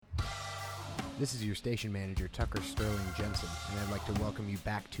This is your station manager, Tucker Sterling Jensen, and I'd like to welcome you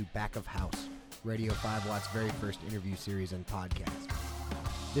back to Back of House, Radio 5 Watt's very first interview series and podcast.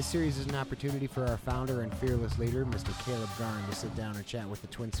 This series is an opportunity for our founder and fearless leader, Mr. Caleb Garn, to sit down and chat with the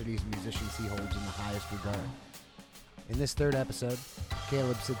Twin Cities musicians he holds in the highest regard. In this third episode,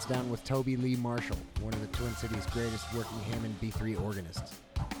 Caleb sits down with Toby Lee Marshall, one of the Twin Cities' greatest working Hammond B3 organists.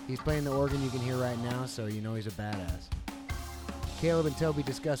 He's playing the organ you can hear right now, so you know he's a badass. Caleb and Toby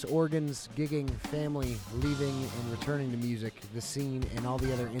discuss organs, gigging, family, leaving and returning to music, the scene, and all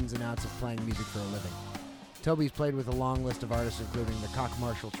the other ins and outs of playing music for a living. Toby's played with a long list of artists including the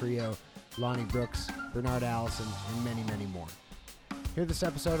Cock-Marshall Trio, Lonnie Brooks, Bernard Allison, and many, many more. Hear this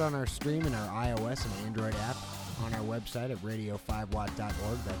episode on our stream in our iOS and Android app, on our website at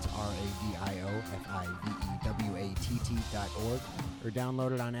radio5watt.org, that's RADIO5EWATT.org, or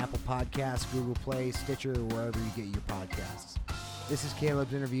download it on Apple Podcasts, Google Play, Stitcher, or wherever you get your podcasts. This is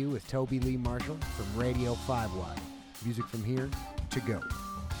Caleb's interview with Toby Lee Marshall from Radio 5 Watt. Music from here to go.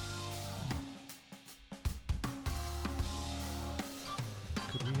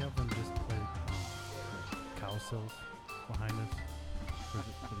 Could we have them just play cow sills behind us for the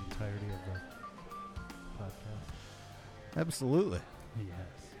entirety of the podcast? Absolutely.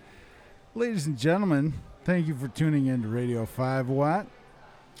 Yes. Ladies and gentlemen, thank you for tuning in to Radio 5 Watt.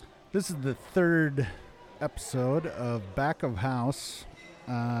 This is the third episode of Back of House.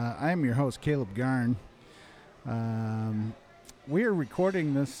 I am your host, Caleb Garn. We are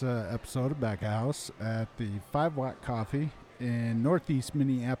recording this episode of Back of House at the 5 Watt Coffee in northeast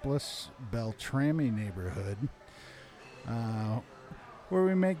Minneapolis, Beltrami neighborhood, where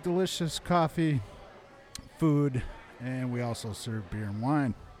we make delicious coffee, food, and we also serve beer and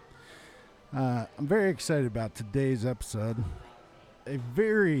wine. I'm very excited about today's episode. A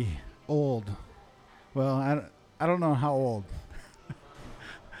very old, well, I don't know how old,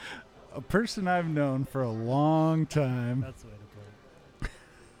 a person I've known for a long time. That's the way to put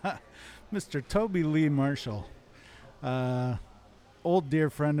it. Mr. Toby Lee Marshall. Old dear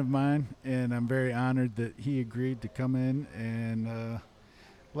friend of mine, and I'm very honored that he agreed to come in and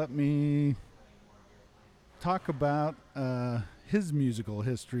let me talk about his musical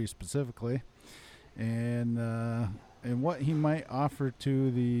history specifically, and what he might offer to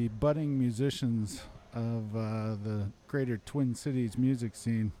the budding musicians of the greater Twin Cities music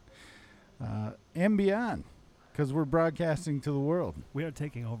scene and beyond, because we're broadcasting to the world. We are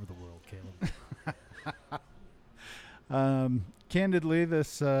taking over the world, Caleb. Candidly,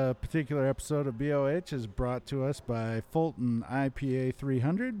 this particular episode of BOH is brought to us by Fulton IPA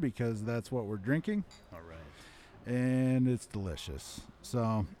 300 because that's what we're drinking. All right. And it's delicious.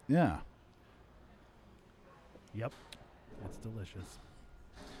 So, yeah. Yep. It's delicious.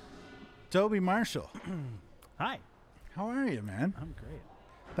 Toby Marshall. Hi. How are you, man? I'm great.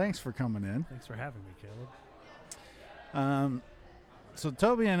 Thanks for coming in. Thanks for having me, Caleb. So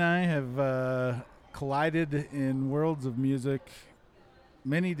Toby and I have collided in worlds of music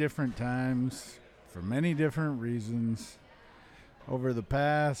many different times for many different reasons over the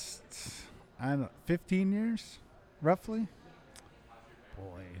past, 15 years, roughly?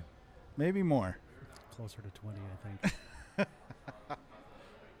 Boy. Maybe more. Closer to 20, I think.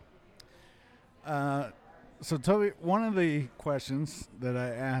 So Toby, one of the questions that I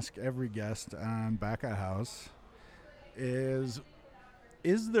ask every guest on Back of House is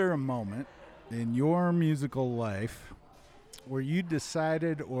there a moment in your musical life where you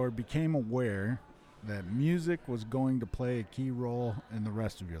decided or became aware that music was going to play a key role in the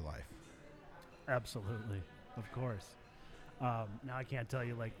rest of your life? Absolutely. Of course. Now I can't tell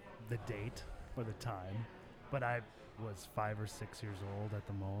you like the date or the time, but I was 5 or 6 years old at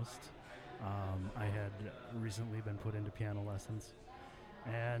the most. I had recently been put into piano lessons,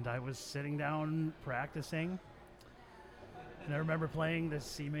 and I was sitting down practicing, and I remember playing this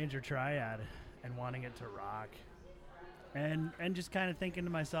C major triad and wanting it to rock, and just kind of thinking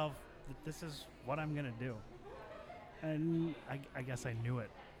to myself that this is what I'm gonna do. And I guess I knew it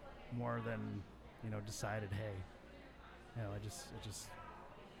more than decided. Hey,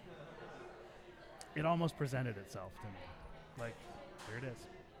 it almost presented itself to me, like here it is.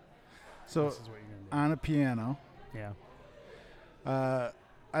 So This is what you're gonna do. on a piano, Yeah.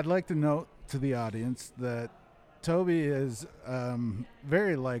 I'd like to note to the audience that Toby is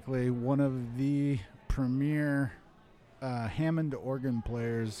very likely one of the premier Hammond organ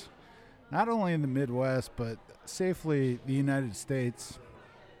players, not only in the Midwest, but safely the United States.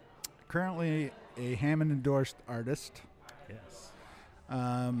 Currently a Hammond-endorsed artist. Yes.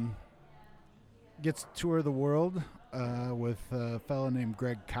 Gets to tour the world with a fellow named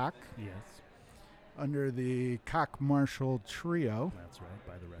Greg Koch Yes. under the Cock-Marshall Trio. That's right,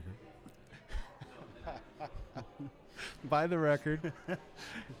 by the record. Buy the record.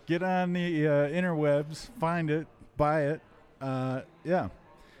 Get on the interwebs. Find it. Buy it. Yeah.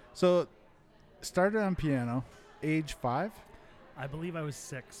 So, started on piano, age 5. I believe I was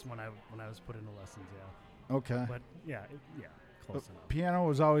 6 when I was put into lessons. Yeah. Okay. But yeah, close But enough. piano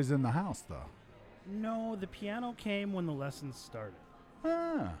was always in the house, though. No, the piano came when the lessons started.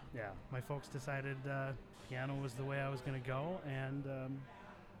 Ah. Yeah, my folks decided piano was the way I was going to go, and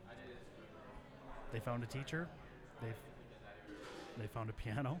they found a teacher. They found a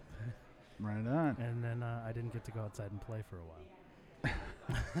piano, Right on. and then I didn't get to go outside and play for a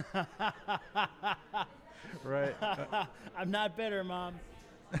while. Right. I'm not bitter, Mom.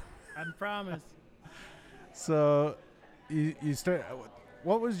 I promise. So, you start.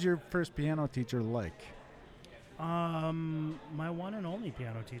 What was your first piano teacher like? My one and only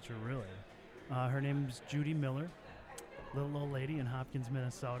piano teacher, really. Her name's Judy Miller, little old lady in Hopkins,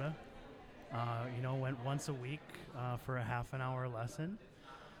 Minnesota. Went once a week for a half an hour lesson,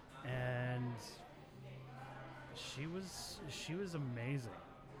 and she was amazing.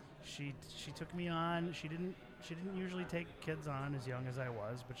 She took me on. She didn't usually take kids on as young as I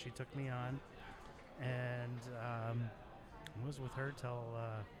was, but she took me on, and I was with her till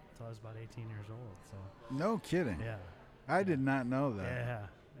I was about 18 years old. So No kidding. yeah, I did not know that.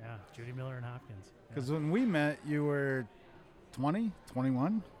 yeah. Judy Miller in Hopkins. Yeah. Because when we met, you were 20,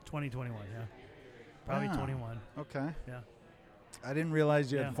 21? 2021, yeah. Probably Wow. 21. Okay. Yeah. I didn't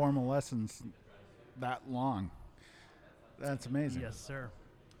realize you Yeah. had formal lessons that long. That's amazing. Yes, sir.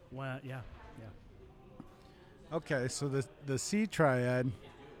 Well, yeah. Okay, so the C triad,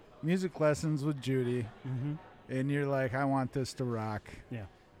 music lessons with Judy, Mm-hmm. and you're like, I want this to rock. Yeah.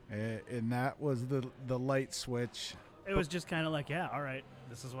 And that was the light switch. It was just kind of like, yeah, all right,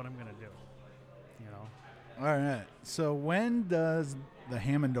 this is what I'm going to do. You know? All right. So when does the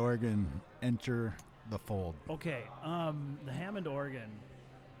Hammond organ enter the fold? Okay, the Hammond organ,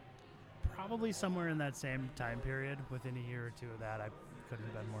 probably somewhere in that same time period, within a year or two of that. I couldn't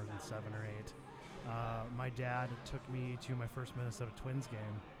have been more than 7 or 8. My dad took me to my first Minnesota Twins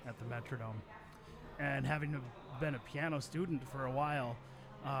game at the Metrodome. And having been a piano student for a while,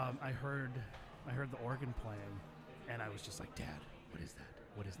 I heard the organ playing, and I was just like, Dad, what is that?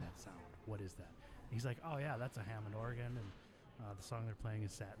 What is that sound? What is that? And he's like, oh yeah, that's a Hammond organ, and the song they're playing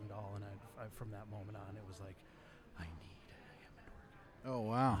is Satin Doll, and I from that moment on, it was like, I need a Hammond organ. Oh,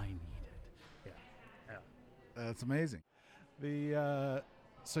 wow. I need it. Yeah. That's amazing.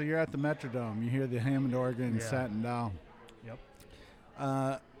 So you're at the Metrodome. You hear the Hammond organ, Yeah. Satin Doll.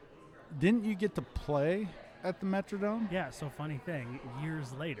 Yep. Didn't you get to play at the Metrodome? Yeah, so funny thing,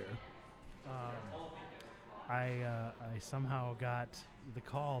 years later, I somehow got the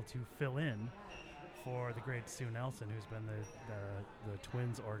call to fill in for the great Sue Nelson, who's been the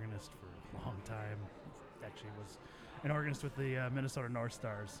Twins organist for a long time. Actually was an organist with the Minnesota North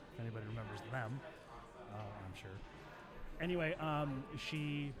Stars, if anybody remembers them, I'm sure. Anyway,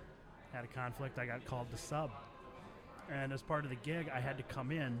 she had a conflict. I got called to sub. And as part of the gig, I had to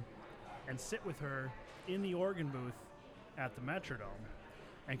come in and sit with her in the organ booth at the Metrodome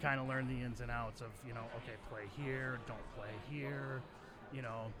and kind of learn the ins and outs of, okay, play here, don't play here,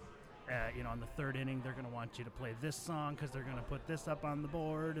 on the third inning, they're going to want you to play this song because they're going to put this up on the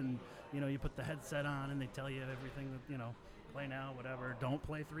board, and, you put the headset on and they tell you everything that, play now, whatever. Don't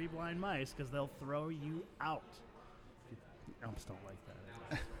play Three Blind Mice because they'll throw you out. Umps don't like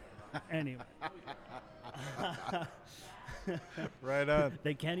that. Anyway. Right on.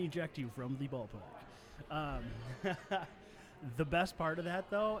 They can eject you from the ballpark. The best part of that,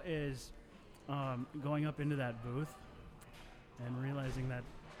 though, is going up into that booth and realizing that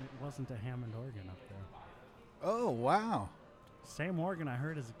it wasn't a Hammond organ up there. Oh, wow. Same organ I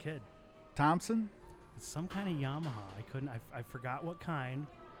heard as a kid. Thompson? It's some kind of Yamaha. I forgot what kind,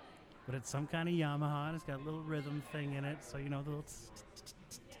 but it's some kind of Yamaha, and it's got a little rhythm thing in it. So, the little...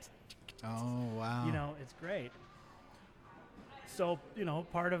 Oh, wow. It's great. So,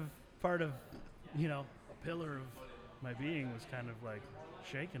 part of a pillar of my being was kind of like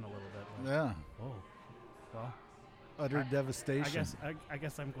shaking a little bit. Like, Yeah. oh, well, Utter devastation. I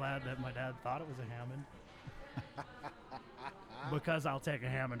guess I'm glad that my dad thought it was a Hammond, because I'll take a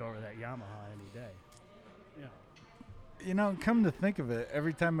Hammond over that Yamaha any day. Yeah. Come to think of it,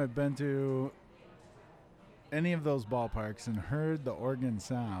 every time I've been to any of those ballparks and heard the organ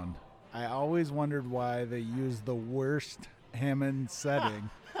sound, I always wondered why they used the worst Hammond setting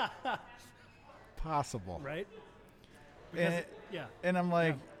possible. Right. And, Yeah. and I'm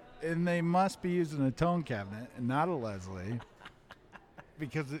like, and they must be using a tone cabinet and not a Leslie,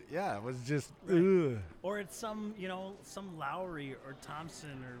 because it was just Right. Or it's some Lowry or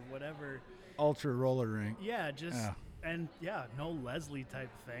Thompson or whatever. ultra roller rink. Yeah, no Leslie type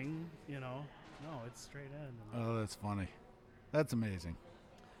thing, No, it's straight in. Oh, that's funny. That's amazing.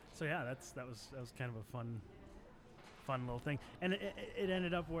 So yeah, that was kind of a fun little thing, and it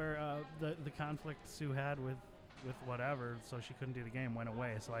ended up where the conflict Sue had with whatever, so she couldn't do the game, went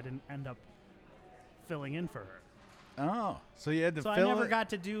away. So I didn't end up filling in for her. Oh, so you had to So fill I never it?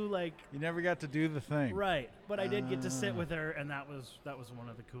 You never got to do the thing. right, but I did get to sit with her, and that was one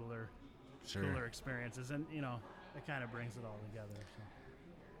of the cooler experiences, and it kind of brings it all together.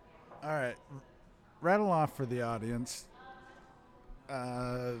 So. All right, rattle off for the audience.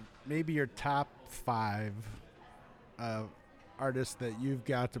 Maybe your top 5 artists that you've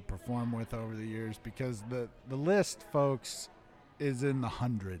got to perform with over the years, because the list, folks, is in the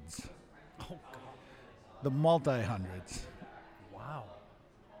hundreds. Oh God. The multi-hundreds. Wow.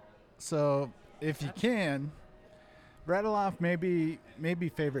 So if you can, rattle off maybe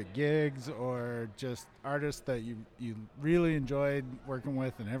favorite gigs or just artists that you really enjoyed working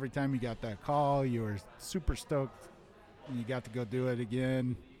with, and every time you got that call, you were super stoked and you got to go do it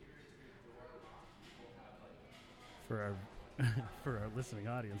again. For our listening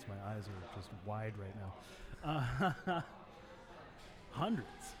audience, my eyes are just wide right now.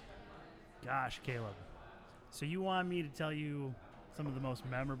 Hundreds. Gosh, Caleb. So you want me to tell you some of the most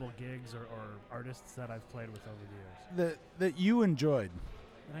memorable gigs or artists that I've played with over the years? That you enjoyed.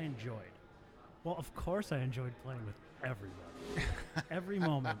 That I enjoyed. Well, of course I enjoyed playing with everybody. Every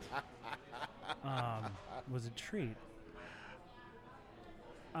moment was a treat.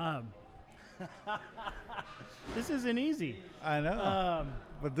 This isn't easy. I know.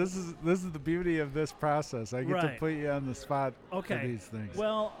 But this is the beauty of this process. I get to put you on the spot for these things.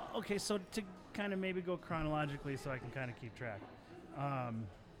 Well, okay, so to kind of maybe go chronologically so I can kind of keep track.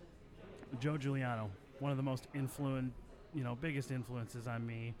 Joe Giuliano, one of the most biggest influences on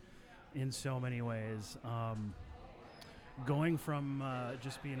me in so many ways. Going from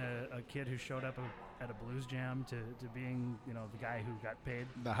just being a kid who showed up at a blues jam to being, the guy who got paid.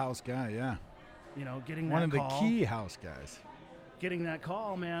 The house guy, yeah. Getting one that of call. the key house guys. Getting that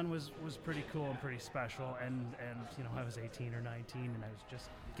call, man, was pretty cool and pretty special. And I was 18 or 19, and I was just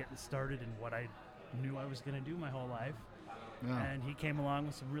getting started in what I knew I was going to do my whole life. Yeah. And he came along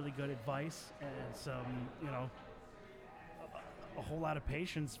with some really good advice and some, a whole lot of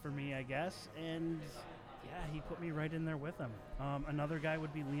patience for me, I guess. And yeah, he put me right in there with him. Another guy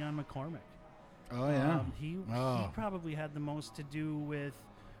would be Leon McCormick. Oh yeah. He probably had the most to do with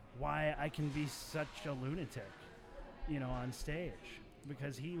why I can be such a lunatic, on stage,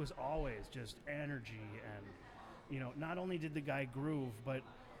 because he was always just energy, and not only did the guy groove, but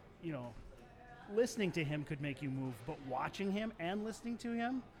listening to him could make you move, but watching him and listening to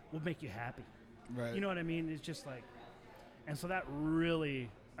him will make you happy. Right. You know what I mean? It's just like, and so that really,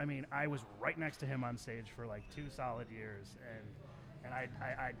 I was right next to him on stage for like 2 solid years, and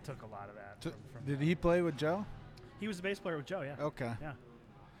I took a lot of that. From Did he play with Joe? He was the bass player with Joe, yeah. Okay. Yeah.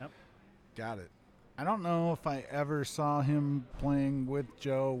 Yep. Got it. I don't know if I ever saw him playing with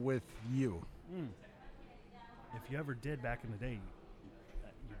Joe with you. If you ever did back in the day,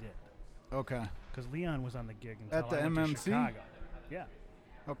 you did. Okay. Because Leon was on the gig until At the I went MMC? to Chicago. Yeah.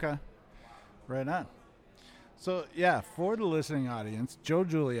 Okay. Right on. So, yeah, for the listening audience, Joe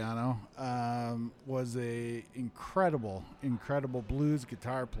Giuliano was a incredible blues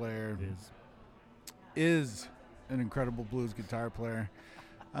guitar player. Is an incredible blues guitar player.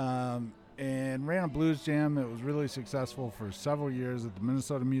 And ran a blues jam that was really successful for several years at the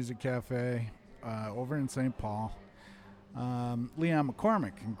Minnesota Music Cafe over in St. Paul. Leon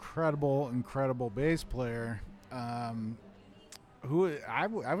McCormick, incredible bass player, who I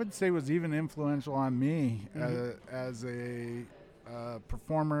would say was even influential on me as a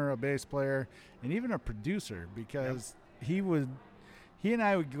performer, a bass player, and even a producer, because he and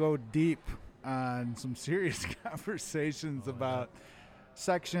I would go deep on some serious conversations about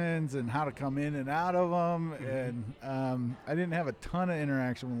sections and how to come in and out of them. And I didn't have a ton of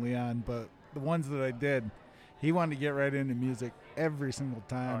interaction with Leon, but the ones that I did, he wanted to get right into music every single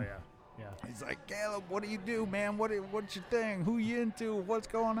time. Oh, yeah. He's like, Caleb, what do you do, man? What's your thing? Who you into? What's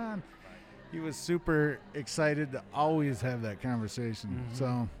going on? He was super excited to always have that conversation.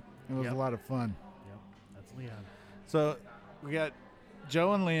 So it was a lot of fun. Yep, that's Leon. So we got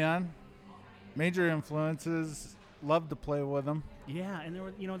Joe and Leon, major influences. Loved to play with them. Yeah, and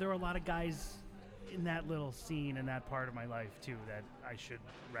there were a lot of guys in that little scene in that part of my life too that I should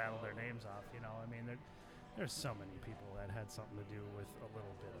rattle their names off. There's so many people that had something to do with a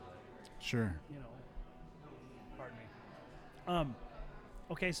little bit of it. Sure. Pardon me.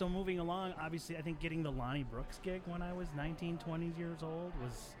 Okay, so moving along, obviously, I think getting the Lonnie Brooks gig when I was 19, 20 years old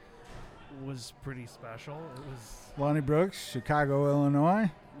was pretty special. It was Lonnie Brooks, Chicago,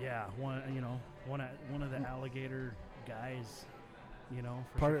 Illinois. yeah, one of the alligator guys, for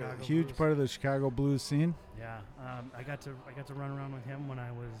Part Chicago of, huge blues. part of the Chicago blues scene. Yeah, I got to run around with him when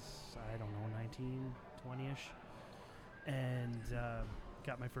I was 19, 20ish, and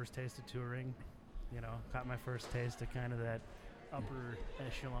got my first taste of touring. Got my first taste of kind of that upper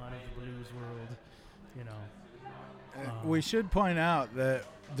echelon of the blues world. We should point out that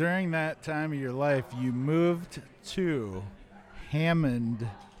during that time of your life, you moved to Hammond,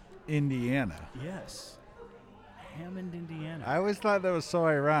 Indiana. Yes, Hammond, Indiana. I always thought that was so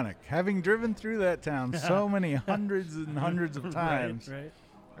ironic. Having driven through that town so many hundreds and hundreds of times, right.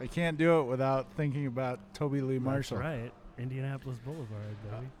 I can't do it without thinking about Toby Lee Marshall. That's right. Indianapolis Boulevard,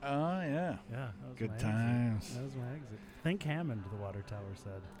 baby. Oh, yeah. Yeah, that was Good my times. Exit. That was my exit. Think Hammond, the Water Tower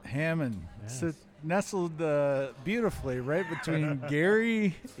said. Hammond. Yes. Nestled beautifully right between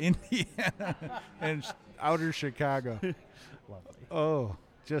Gary, Indiana, and outer Chicago. Lovely. Oh,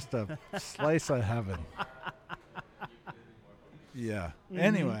 just a slice of heaven. Yeah. Mhm.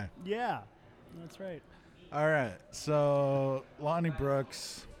 Anyway. Yeah, that's right. All right. So, Lonnie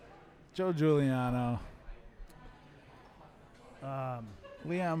Brooks, Joe Giuliano,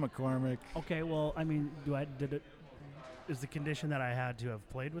 Leon McCormick. Okay, well, I mean, is the condition that I had to have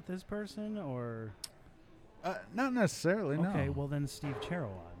played with this person, or? Not necessarily, no. Okay, well then Steve Cherawan.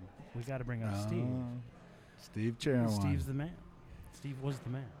 We got to bring up Steve. Steve Cherawan. Steve's the man. Steve was the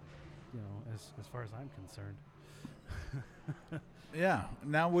man. As far as I'm concerned. Yeah.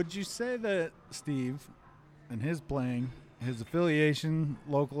 Now, would you say that Steve and his playing, his affiliation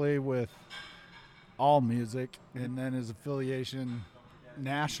locally with all music, and then his affiliation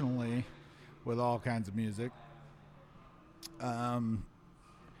nationally with all kinds of music,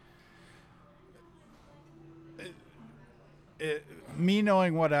 me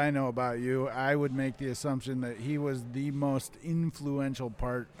knowing what I know about you, I would make the assumption that he was the most influential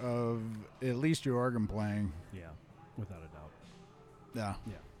part of at least your organ playing. Yeah, without a doubt. Yeah.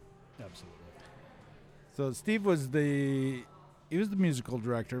 Yeah, absolutely. So Steve was the musical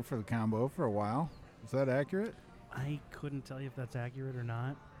director for the combo for a while. Is that accurate? I couldn't tell you if that's accurate or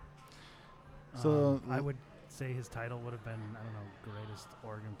not. So I would say his title would have been, I don't know, greatest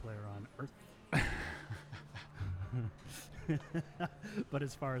organ player on earth. But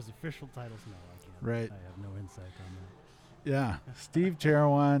as far as official titles, no, I can't. Right. I have no insight on that. Yeah, Steve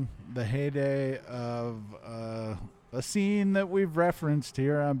Cherawan, the heyday of a scene that we've referenced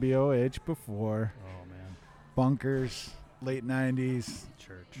here on BOH before. Oh, man. Bunkers, late 90s.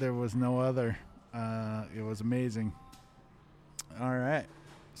 Church. There was no other. It was amazing. All right.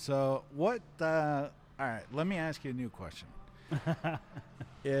 So what, all right, let me ask you a new question.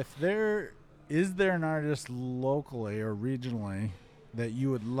 Is there an artist locally or regionally that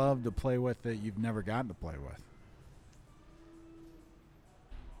you would love to play with that you've never gotten to play with?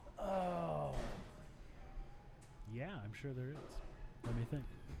 Oh. Yeah, I'm sure there is. Let me think.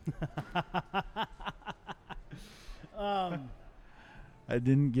 I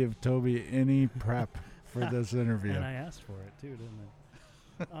didn't give Toby any prep for this interview. And I asked for it too, didn't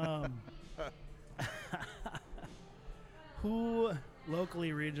I? Who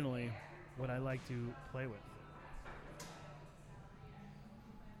locally, regionally, would I like to play with?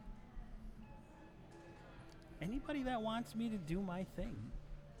 Anybody that wants me to do my thing.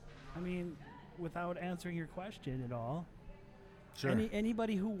 I mean, without answering your question at all. Sure.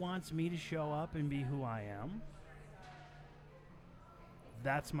 Anybody who wants me to show up and be who I am.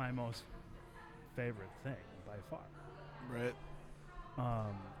 That's my most favorite thing by far. Right.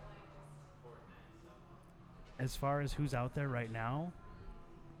 As far as who's out there right now,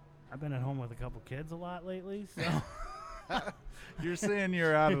 I've been at home with a couple kids a lot lately, so You're saying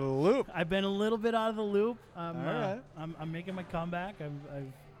you're out of the loop. I've been a little bit out of the loop. All right. I'm making my comeback. I've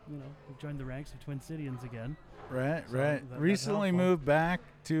joined the ranks of Twin Cityans again. Right, So right. that's Recently helpful. moved back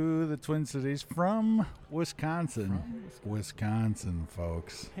to the Twin Cities from Wisconsin. Wisconsin,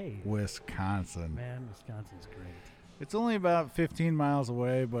 folks. Hey, Wisconsin. man, Wisconsin's great. It's only about 15 miles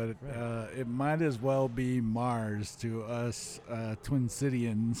away, but Right. it might as well be Mars to us Twin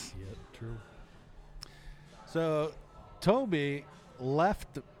Cityans. Yep, true. So, Toby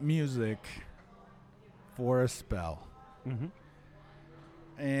left music for a spell. Mm-hmm.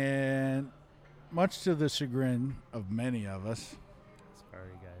 And much to the chagrin of many of us, Sorry,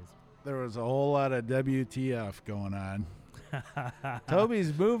 there was a whole lot of WTF going on.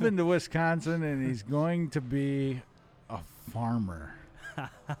 Toby's moving to Wisconsin, and he's going to be a farmer. Yep,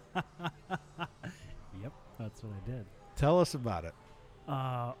 that's what I did. Tell us about it.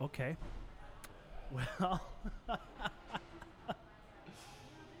 Okay. Well,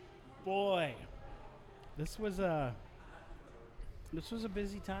 boy, this was a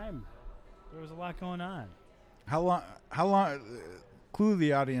busy time. There was a lot going on. How long? Clue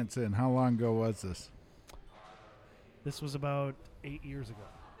the audience in. How long ago was this? This was about 8 years ago.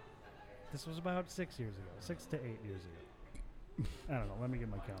 This was about 6 years ago. 6 to 8 years ago. I don't know. Let me get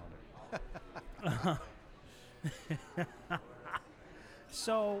my calendar.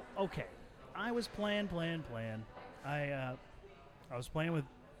 So, okay. I was playing. I was playing with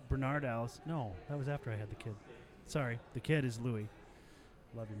Bernard Alice. No, that was after I had the kid. Sorry. The kid is Louis.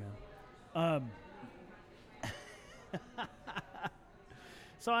 Love you, man.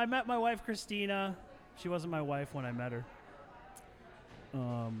 So I met my wife, Christina. She wasn't my wife when I met her.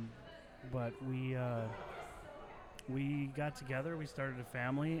 But we got together. We started a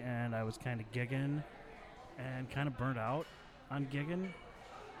family, and I was kind of gigging and kind of burnt out on gigging.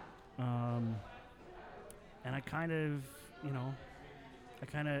 And I kind of,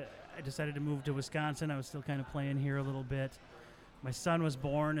 I decided to move to Wisconsin. I was still kind of playing here a little bit. My son was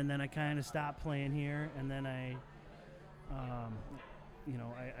born, and then I kind of stopped playing here, and then I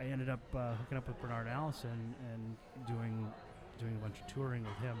ended up hooking up with Bernard Allison and doing a bunch of touring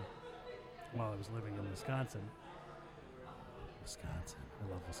with him while I was living in Wisconsin. I love Wisconsin. I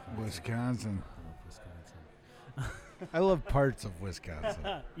love Wisconsin. I love parts of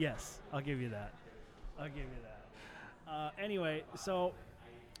Wisconsin. Yes, I'll give you that. Anyway, so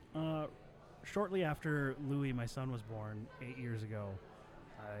shortly after Louis, my son, was born 8 years ago,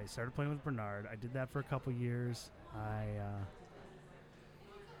 I started playing with Bernard. I did that for a couple years.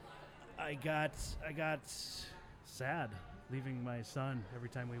 I got sad leaving my son every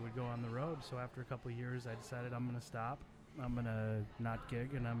time we would go on the road. So after a couple of years, I decided I'm going to stop. I'm going to not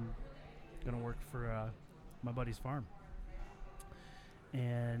gig, and I'm going to work for my buddy's farm.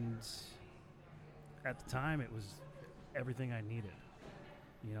 And at the time, it was everything I needed.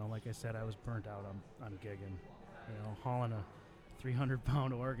 Like I said, I was burnt out on gigging. Hauling a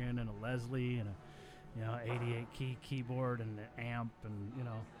 300-pound organ and a Leslie and a 88-key keyboard and an amp and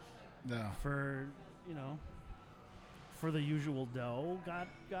for the usual dough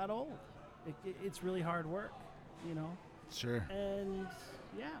got old. It's really hard work, Sure. And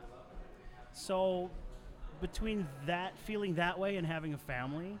yeah, so between that feeling that way and having a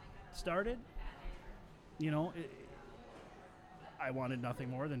family started, I wanted nothing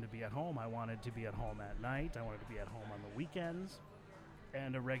more than to be at home. I wanted to be at home at night. I wanted to be at home on the weekends,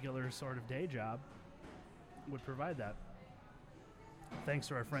 and a regular sort of day job would provide that. Thanks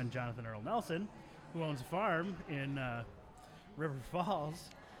to our friend Jonathan Earl Nelson, who owns a farm in River Falls.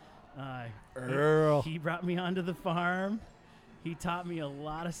 Earl. He brought me onto the farm. He taught me a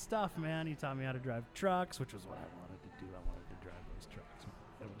lot of stuff, man. He taught me how to drive trucks, which was what I wanted to do. I wanted to drive those trucks.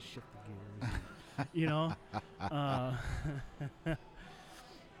 I would shift the gears.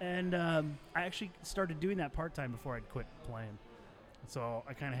 And I actually started doing that part-time before I'd quit playing. So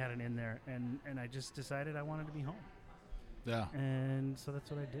I kind of had it in there, and I just decided I wanted to be home. Yeah. And so that's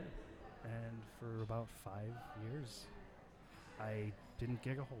what I did. And for about 5 years, I didn't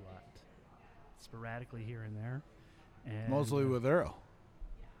gig a whole lot. Sporadically here and there. And Mostly with Earl.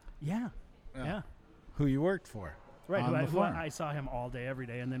 Yeah. Who you worked for. Right. On the farm. I saw him all day, every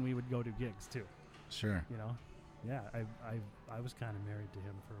day, and then we would go to gigs too. Sure. Yeah, I was kind of married to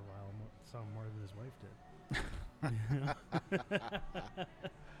him for a while, saw him more than his wife did.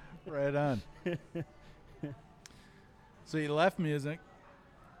 Right on. So you left music,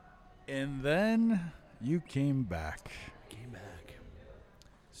 and then you came back.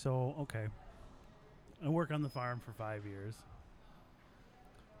 So, okay. I worked on the farm for 5 years.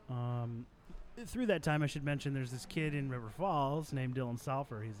 Through that time, I should mention there's this kid in River Falls named Dylan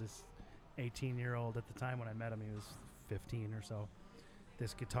Salfer. He's this 18-year-old. At the time when I met him, he was 15 or so.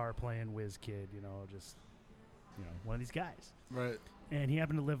 This guitar-playing whiz kid, one of these guys. Right. And he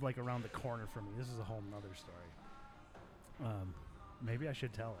happened to live like around the corner from me. This is a whole nother story. Maybe I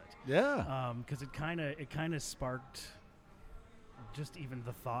should tell it. Yeah. Because it kind of sparked just even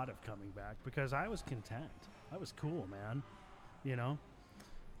the thought of coming back, because I was content. I was cool, man.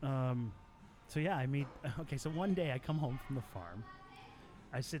 So yeah, so one day I come home from the farm.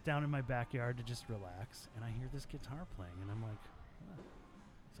 I sit down in my backyard to just relax, and I hear this guitar playing, and I'm like,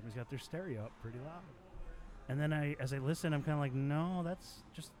 somebody's got their stereo up pretty loud. And then as I listen, I'm kind of like, no, that's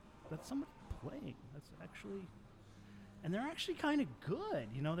somebody playing. That's actually, and they're actually kind of good.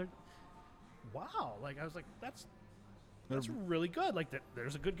 They're, wow. Like, I was like, that's really good. Like,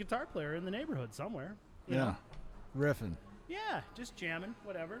 there's a good guitar player in the neighborhood somewhere. You know? Riffing. Yeah, just jamming,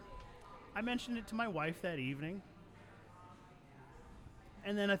 whatever. I mentioned it to my wife that evening.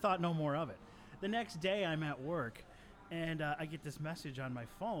 And then I thought no more of it. The next day, I'm at work, and I get this message on my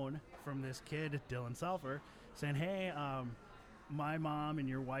phone from this kid, Dylan Selfer, saying, hey, my mom and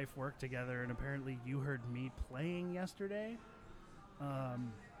your wife work together, and apparently you heard me playing yesterday.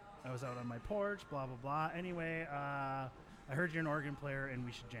 I was out on my porch, blah, blah, blah. Anyway, I heard you're an organ player, and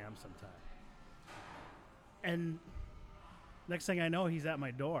we should jam sometime. And next thing I know, he's at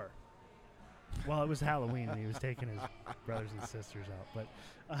my door. Well, it was Halloween, and he was taking his brothers and sisters out.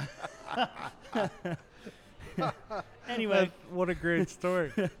 But anyway. What a great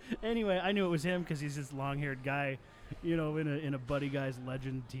story. Anyway, I knew it was him because he's this long-haired guy, in a Buddy Guys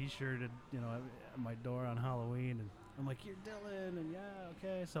Legend T-shirt, at my door on Halloween. And I'm like, you're Dylan, and yeah,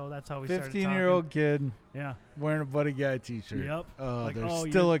 okay. So that's how we started talking. 15-year-old kid Yeah. wearing a Buddy Guy T-shirt. Yep. Oh, Like, there's oh,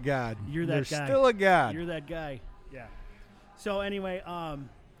 still a God. you're that there's guy. still a God. You're that guy. Yeah. So anyway,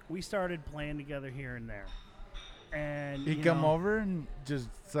 we started playing together here and there. And He'd come over and just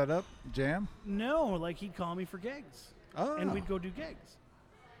set up, jam? No, like he'd call me for gigs. Oh. And we'd go do gigs.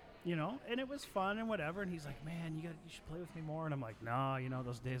 And it was fun and whatever. And he's like, man, you should play with me more. And I'm like, nah,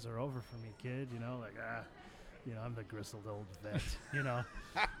 those days are over for me, kid. I'm the grizzled old vet,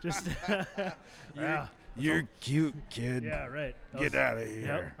 just, You're cute, kid. yeah, right. Get out of here.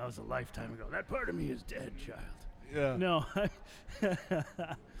 Yep, that was a lifetime ago. That part of me is dead, child. Yeah. No.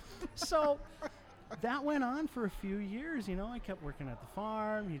 So that went on for a few years. I kept working at the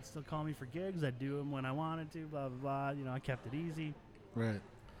farm. He'd still call me for gigs. I'd do them when I wanted to, blah, blah, blah. I kept it easy. Right.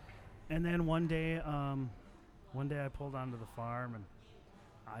 And then one day I pulled onto the farm and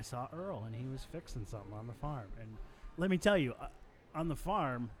I saw Earl, and he was fixing something on the farm. And let me tell you, on the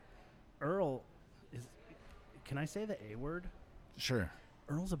farm, Earl is, can I say the A word? Sure.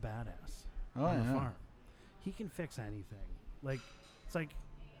 Earl's a badass Oh, on the yeah. farm. He can fix anything. It's like,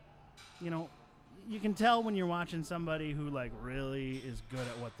 you can tell when you're watching somebody who really is good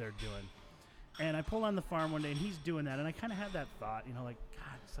at what they're doing. And I pulled on the farm one day, and he's doing that, and I kind of had that thought, God,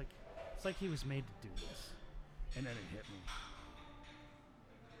 it's like he was made to do this. And then it hit me.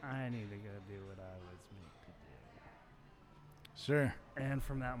 I need to go do what I was made to do. Sure. And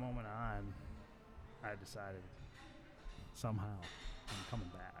from that moment on, I decided somehow I'm coming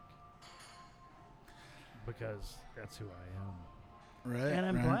back. Because that's who I am. Right. And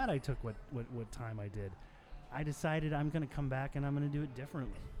I'm right. glad I took what time I did. I decided I'm going to come back and I'm going to do it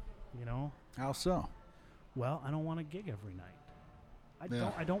differently. How so? Well, I don't want to gig every night.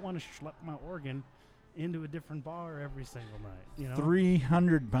 Yeah. I don't want to schlep my organ into a different bar every single night.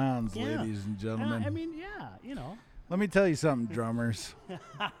 300 pounds, Yeah. ladies and gentlemen. Yeah. Let me tell you something, drummers.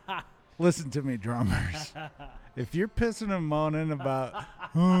 Listen to me, drummers. If you're pissing and moaning about,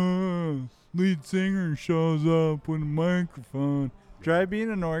 lead singer shows up with a microphone, try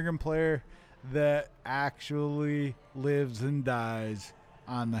being an organ player that actually lives and dies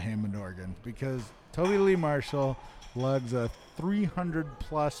on the Hammond organ, because Toby Lee Marshall lugs a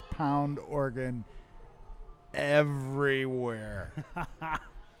 300-plus pound organ everywhere.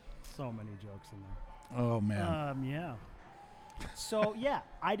 So many jokes in there. Oh, man. Yeah. So, yeah,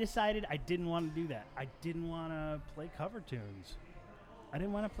 I decided I didn't want to do that. I didn't want to play cover tunes. I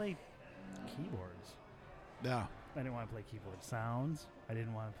didn't want to play keyboards. Yeah. I didn't want to play keyboard sounds. I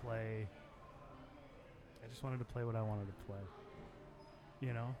didn't want to play... I just wanted to play what I wanted to play.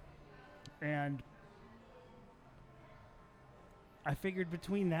 And I figured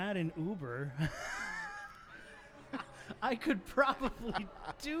between that and Uber... I could probably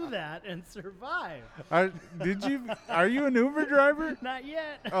do that and survive. Are you an Uber driver? Not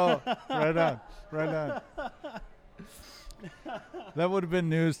yet. Oh, right on. That would have been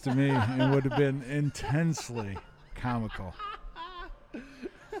news to me and would have been intensely comical.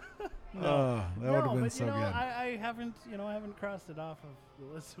 Oh, that would have been so good. I haven't crossed it off of the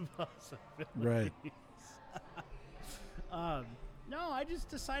list of possibilities. Right. No, I just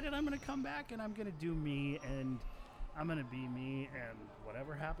decided I'm going to come back and I'm going to do me, and I'm going to be me, and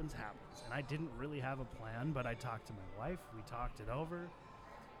whatever happens, happens. And I didn't really have a plan, but I talked to my wife. We talked it over.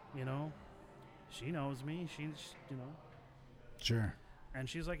 She knows me. She's, Sure. and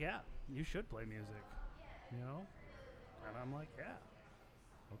she's like, yeah, you should play music, And I'm like, yeah,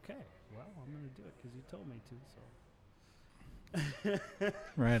 okay, well, I'm going to do it because you told me to, so.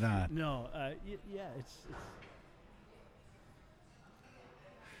 Right on. No, yeah, it's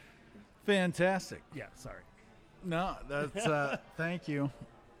Fantastic. yeah, sorry. No, that's thank you.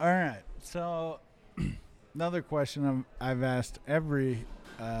 All right. So another question I've asked every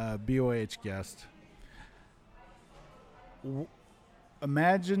BOH guest.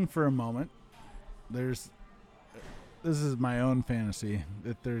 Imagine for a moment this is my own fantasy,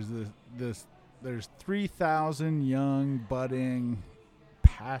 that there's 3,000 young budding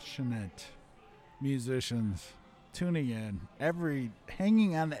passionate musicians tuning in,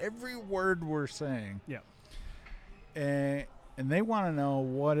 hanging on every word we're saying. Yeah. And they want to know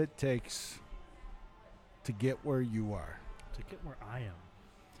what it takes to get where you are. To get where I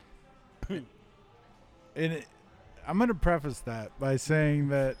am. And I'm going to preface that by saying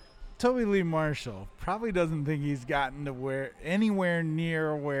that Toby Lee Marshall probably doesn't think he's gotten to anywhere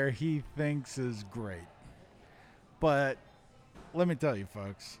near where he thinks is great. But let me tell you,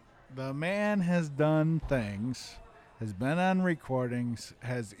 folks, the man has done things, has been on recordings,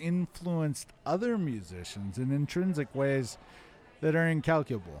 has influenced other musicians in intrinsic ways that are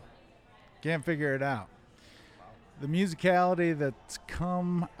incalculable. Can't figure it out. The musicality that's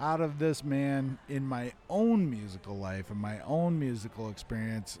come out of this man in my own musical life and my own musical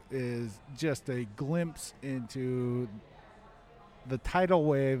experience is just a glimpse into the tidal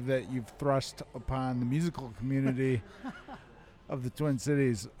wave that you've thrust upon the musical community of the Twin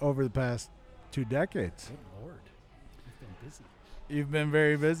Cities over the past 2 decades. Good Lord. You've been busy. You've been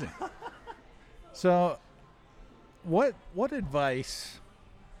very busy. So, what advice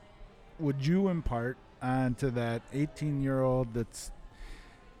would you impart onto that 18-year-old that's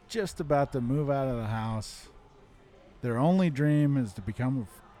just about to move out of the house? Their only dream is to become a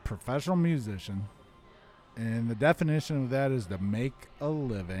professional musician, and the definition of that is to make a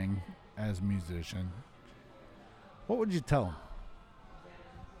living as a musician. What would you tell them?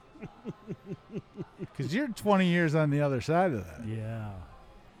 Because you're 20 years on the other side of that. Yeah.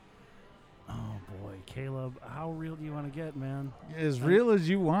 Oh, boy. Caleb, how real do you want to get, man? As real as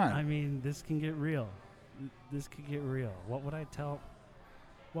you want. I mean, this can get real. This could get real. What would I tell?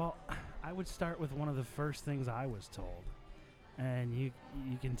 Well, I would start with one of the first things I was told. And you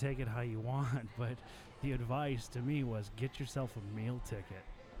can take it how you want, but the advice to me was get yourself a meal ticket.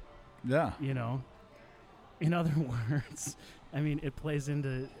 Yeah. You know? In other words, I mean, it plays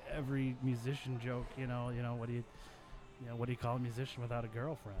into every musician joke, what do you call a musician without a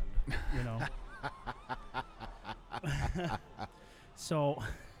girlfriend, So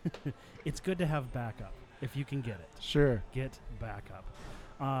it's good to have backup if you can get it. Sure. Get backup.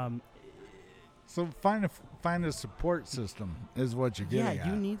 So find a support system is what you're getting at.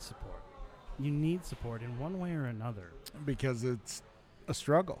 You need support. You need support in one way or another. Because it's a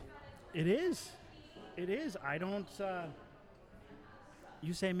struggle. It is. It is. I don't...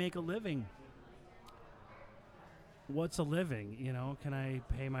 you say make a living. What's a living? Can I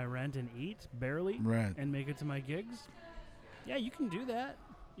pay my rent and eat barely? Right. And make it to my gigs? Yeah, you can do that.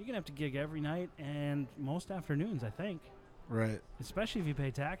 You're going to have to gig every night and most afternoons, I think. Right. Especially if you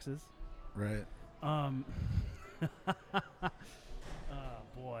pay taxes. Right.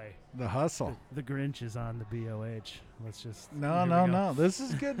 Boy. The hustle. The Grinch is on the BOH. Let's just... No. This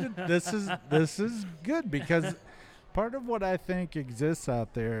is good. This is good because part of what I think exists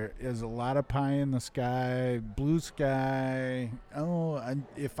out there is a lot of pie in the sky, blue sky.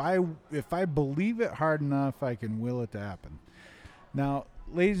 If I believe it hard enough, I can will it to happen. Now,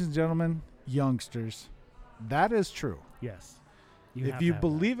 ladies and gentlemen, youngsters, that is true. Yes. If you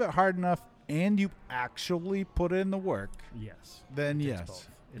believe it hard enough and you actually put in the work, yes, then it yes,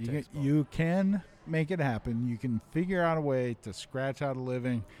 takes both. you can make it happen. You can figure out a way to scratch out a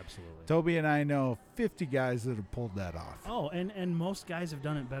living. Absolutely. Toby and I know 50 guys that have pulled that off. Oh, and most guys have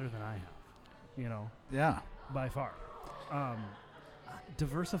done it better than I have, Yeah. by far.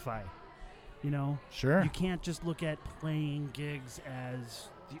 Diversify, Sure. You can't just look at playing gigs as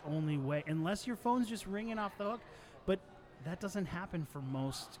the only way, unless your phone's just ringing off the hook. But that doesn't happen for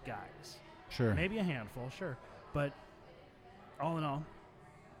most guys. Sure. Maybe a handful, sure. But all in all,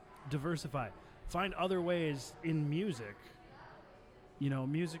 diversify. Find other ways in music,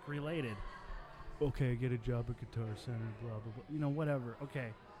 music related. Okay, get a job at Guitar Center, blah, blah, blah. Whatever. Okay,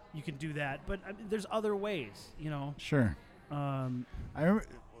 you can do that. But there's other ways, Sure. Uh-oh.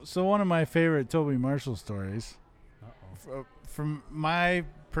 So one of my favorite Toby Marshall stories from my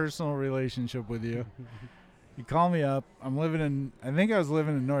personal relationship with you, you call me up. I think I was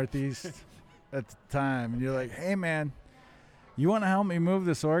living in Northeast at the time. And you're like, hey, man, you want to help me move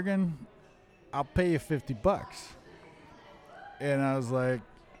this organ? I'll pay you $50. And I was like,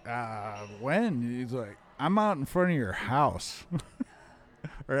 when? He's like, I'm out in front of your house.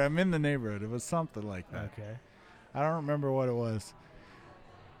 Or I'm in the neighborhood. It was something like that. Okay. I don't remember what it was.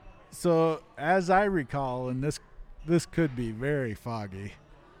 So as I recall, and this could be very foggy,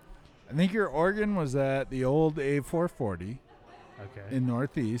 I think your organ was at the old A440 in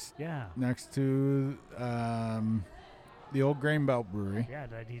Northeast. Yeah. Next to the old Grain Belt Brewery. Yeah,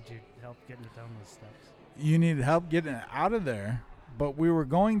 I need your help getting it down those steps. You needed help getting it out of there but we were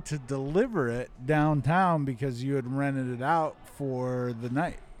going to deliver it downtown because you had rented it out for the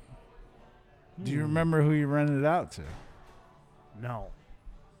night. Do you remember who you rented it out to? No,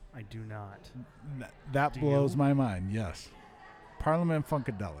 I do not. That Do blows you? my mind. Yes. Parliament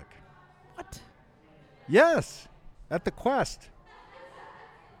Funkadelic. What? Yes. At the Quest.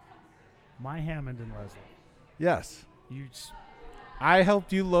 My Hammond and Leslie. Yes. You. I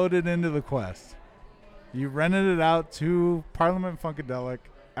helped you load it into the Quest. You rented it out to Parliament Funkadelic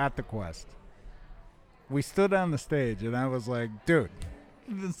at the Quest. We stood on the stage, and I was like, dude,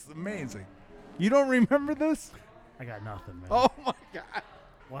 this is amazing. You don't remember this? I got nothing, man. Oh, my God.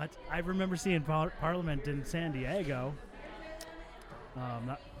 What? I remember seeing Parliament in San Diego.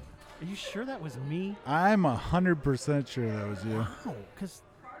 Are you sure that was me? I'm 100% sure that was you. Wow, because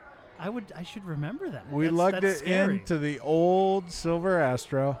I should remember that. We lugged that's it scary. into the old Silver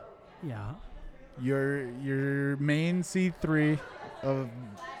Astro, Yeah. your main C3 of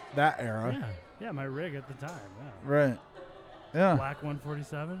that era. Yeah. Yeah, my rig at the time. Yeah. Right. Yeah. Black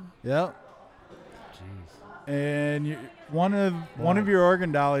 147. Yep. Jeez. And one of your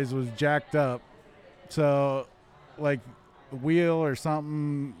organ dollies was jacked up, so like the wheel or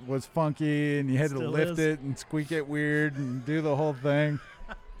something was funky, and you had to Still lift is. it and squeak it weird and do the whole thing.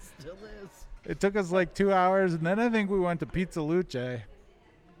 Still is. It took us like 2 hours, and then I think we went to Pizza Luce.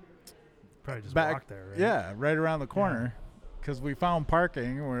 Probably just Back walk there, right? Yeah, right around the corner, because we found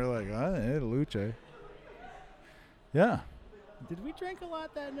parking, and we were like, oh, hey, Luce. Yeah. Did we drink a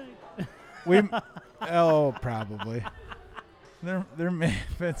lot that night? Probably. There may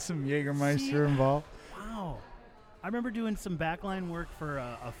have been some Jägermeister involved. Wow. I remember doing some backline work for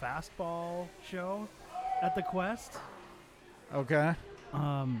a fastball show at the Quest. Okay.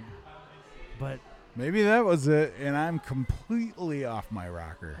 But Maybe that was it, and I'm completely off my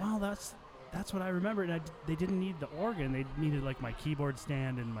rocker. well, that's what I remember. And they didn't need the organ; they needed like my keyboard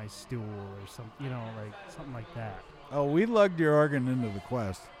stand and my stool or something, like something like that. Oh, we lugged your organ into the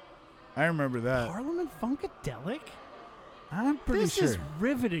Quest. I remember that. Parliament Funkadelic. I'm pretty This sure. is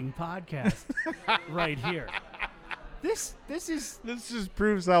riveting podcast right here. This is This just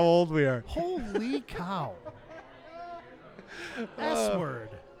proves how old we are. holy cow. S word.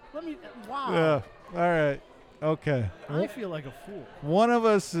 Let me. Wow. Yeah. All right. Okay. I feel like a fool. One of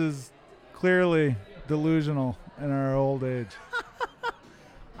us is clearly delusional in our old age.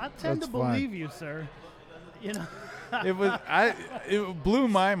 I tend That's to fine. believe you, sir. It blew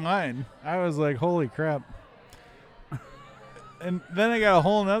my mind. I was like, holy crap. And then I got a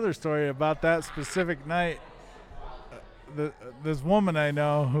whole nother story about that specific night. This woman I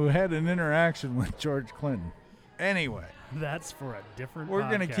know who had an interaction with George Clinton. Anyway, That's for a different we're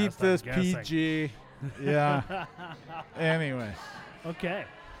going to keep podcast, this I'm guessing. PG. Yeah. Anyway. Okay.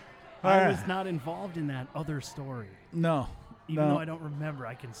 All I right. was not involved in that other story. No. Even no, though I don't remember,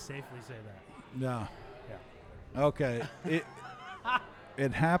 I can safely say that. No. Yeah. Okay.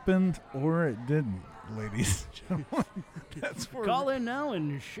 It happened or it didn't, ladies and gentlemen. That's where Call in now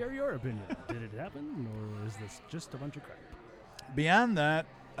and share your opinion. Did it happen, or is this just a bunch of crap? Beyond that,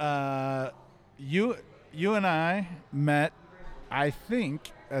 you and I met, I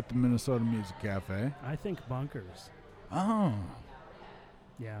think, at the Minnesota Music Cafe. I think bunkers. Oh.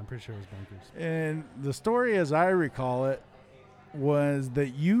 Yeah, I'm pretty sure it was bunkers. And the story, as I recall it, was that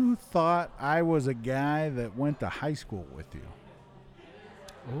you thought I was a guy that went to high school with you.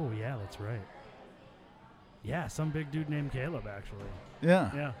 Oh, yeah, that's right. Yeah, some big dude named Caleb, actually.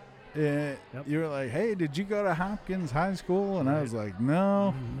 Yeah. Yeah. You were like, hey, did you go to Hopkins High School? And I Right. was like,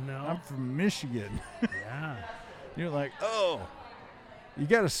 no, No. I'm from Michigan. Yeah. You're like, oh, you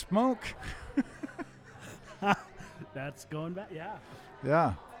got to smoke? That's going back. Yeah.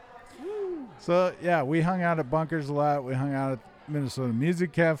 Yeah. So, yeah, we hung out at Bunkers a lot. We hung out at Minnesota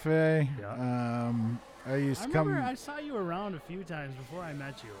Music Cafe. Yeah. I used I to come. remember I saw you around a few times before I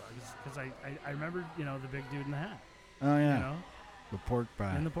met you. Because I remember, the big dude in the hat. Oh, yeah. You know? The pork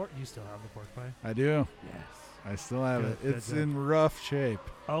pie. And the pork. You still have the pork pie? I do. Yes. I still have Good, it. good, It's good. in rough shape.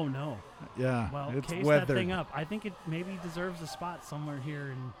 Oh, no. Yeah. Well, it's case weathered. that thing up. I think it maybe deserves a spot somewhere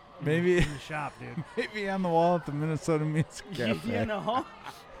here in Maybe- in the shop, dude. Maybe on the wall at the Minnesota Music Cafe. You know?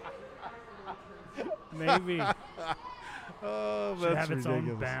 Maybe. Oh, Should that's have its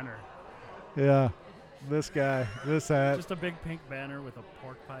ridiculous. own banner. Yeah. This guy, this hat. Just a big pink banner with a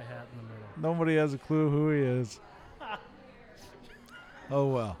pork pie hat in the middle. Nobody has a clue who he is. Oh,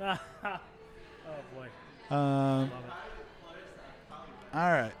 well. Oh, boy. Um, Love it.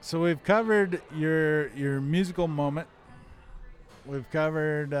 all right. So we've covered your musical moment. We've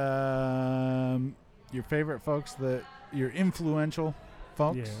covered your favorite folks, your influential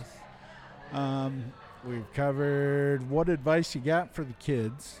folks. Yes. We've covered what advice you got for the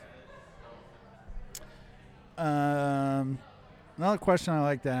kids. Another question I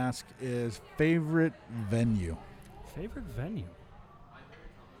like to ask is favorite venue. Favorite venue?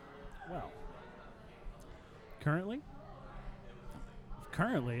 Well, currently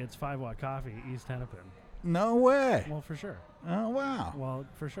it's 5 Watt Coffee, East Hennepin. No way. Well, for sure. Oh, wow. Well,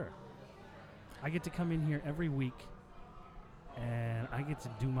 for sure. I get to come in here every week, and I get to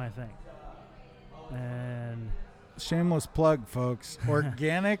do my thing. And Shameless plug, folks.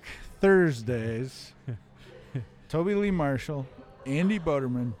 Organic Thursdays. Toby Lee Marshall, Andy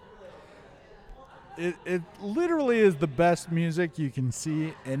Boderman. It literally is the best music you can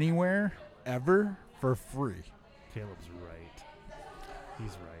see anywhere, ever, for free. Caleb's right.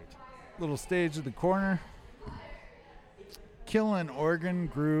 He's right. Little stage at the corner. Killing organ,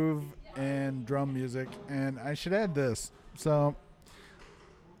 groove, and drum music. And I should add this. So,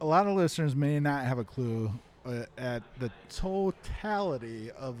 a lot of listeners may not have a clue at the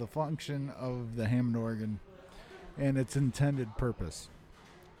totality of the function of the Hammond organ and its intended purpose.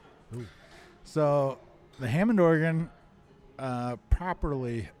 Ooh. So, the Hammond organ,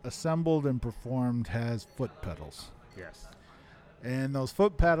 properly assembled and performed, has foot pedals. Yes. And those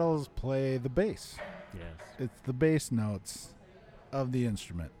foot pedals play the bass. Yes. It's the bass notes of the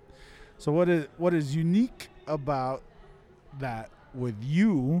instrument. So what is unique about that with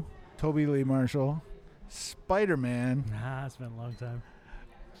you, Toby Lee Marshall, Spider-Man, It's been a long time.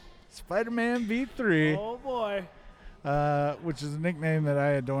 Spider-Man V3, Oh, boy. which is a nickname that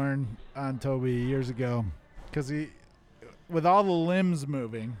I adorned on Toby years ago, because he, with all the limbs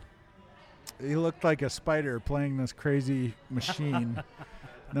moving, he looked like a spider playing this crazy machine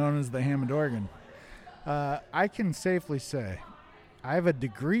known as the Hammond organ. I can safely say I have a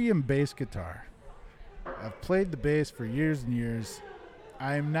degree in bass guitar. I've played the bass for years and years.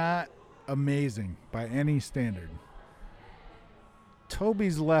 I'm not amazing by any standard.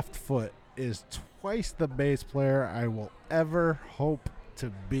 Toby's left foot is twice the bass player I will ever hope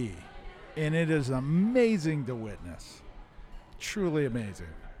to be. And it is amazing to witness. Truly amazing.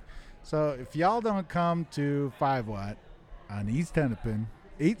 So if y'all don't come to 5 Watt on East Hennepin,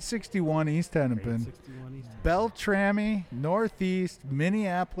 861 East Hennepin, 861 East. Beltrami, Northeast,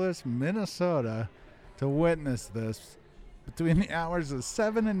 Minneapolis, Minnesota, to witness this between the hours of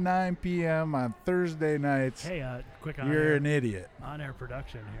 7 and 9 p.m. on Thursday nights. Hey, quick You're an idiot. on-air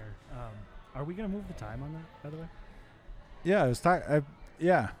production here. Are we going to move the time on that, by the way?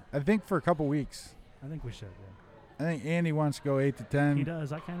 Yeah, I think for a couple weeks. I think we should, I think Andy wants to go 8 to 10. He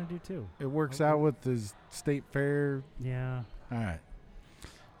does. I kind of do, too. It works Okay. out with his state fair. Yeah. All right.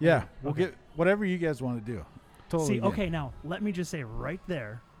 Yeah, Okay. we'll Okay. get whatever you guys want to do. Totally. See, get. okay, now, let me just say right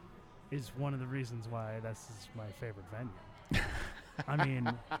there is one of the reasons why this is my favorite venue. I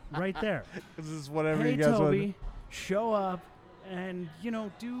mean, right there. This is whatever Hey, you guys Toby, want. show up and, do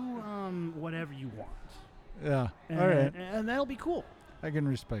whatever you want. Yeah. And, All right. and that'll be cool. I can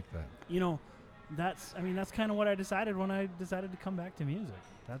respect that. That's kind of what I decided when I decided to come back to music.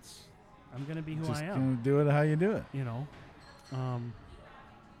 I'm going to be who Just I am. gonna do it how you do it. Yeah.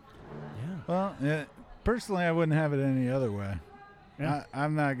 Well, personally, I wouldn't have it any other way. Yeah.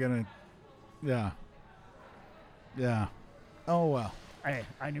 I'm not gonna. Yeah. Yeah. Oh well. Hey,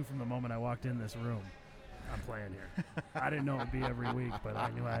 I knew from the moment I walked in this room, I'm playing here. I didn't know it would be every week, but I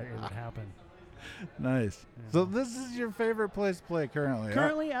knew it would happen. Nice. Yeah. So this is your favorite place to play currently? huh?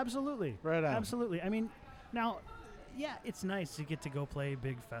 Currently, absolutely. Right on. Absolutely. I mean, now, yeah, it's nice to get to go play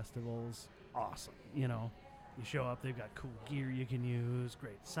big festivals. Awesome. You show up, they've got cool gear you can use,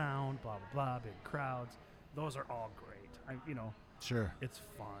 great sound, blah, blah, blah, big crowds. Those are all great. Sure. It's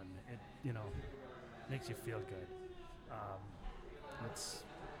fun. It, makes you feel good.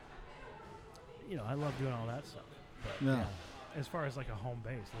 I love doing all that stuff. But, Yeah. as far as like a home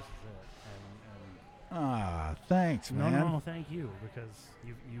base, this is it. Thanks, No, man. no, thank you, because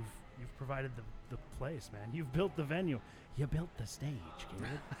you've provided the place, man. You've built the venue. You built the stage,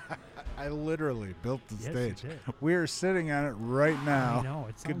 Caleb. I literally built the Yes, you stage. did. We are sitting on it right now, I know,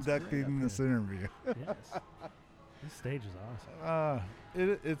 it sounds great conducting up this here. interview. Yes. This stage is awesome.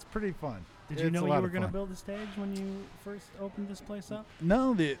 It's pretty fun. Did you It's know a you lot were of going to fun. build a stage when you first opened this place up?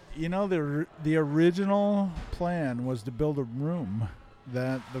 No, the original plan was to build a room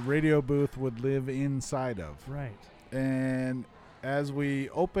that the radio booth would live inside of. Right. And as we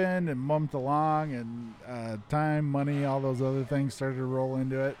opened and bumped along and time, money, all those other things started to roll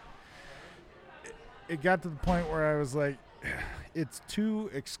into it, it got to the point where I was like, it's too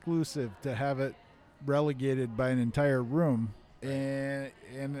exclusive to have it relegated by an entire room. And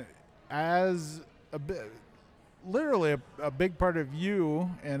as a bit, literally a big part of you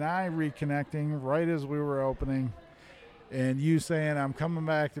and I reconnecting right as we were opening, and you saying, I'm coming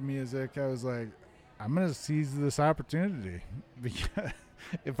back to music. I was like, I'm going to seize this opportunity, because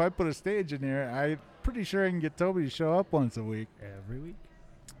if I put a stage in here, I'm pretty sure I can get Toby to show up once a week. Every week.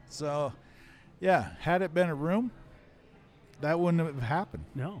 So, yeah, had it been a room, that wouldn't have happened.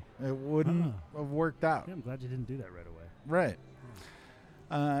 No. It wouldn't have worked out. Yeah, I'm glad you didn't do that right away. Right.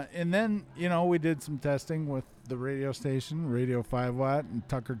 And then, we did some testing with the radio station, Radio 5 Watt, and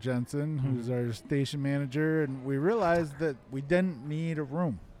Tucker Jensen, who's our station manager, and we realized that we didn't need a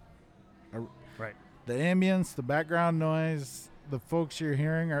room. Right. The ambience, the background noise, the folks you're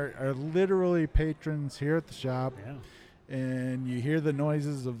hearing are literally patrons here at the shop. Yeah. And you hear the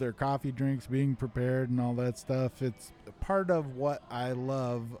noises of their coffee drinks being prepared and all that stuff. It's part of what I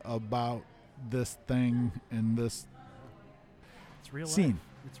love about this thing and this It's real scene. life.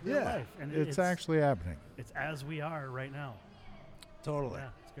 It's real life. And it's actually happening. It's as we are right now. Totally. Yeah,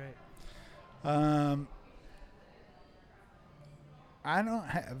 it's great. I don't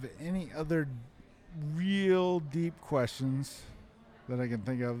have any other real deep questions that I can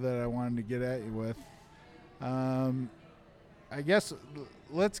think of that I wanted to get at you with. I guess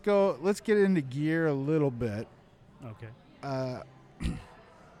let's get into gear a little bit. Okay.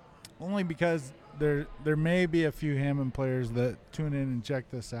 Only because there may be a few Hammond players that tune in and check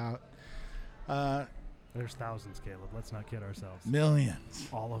this out. There's thousands, Caleb. Let's not kid ourselves. Millions.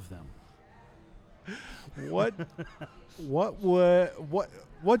 All of them.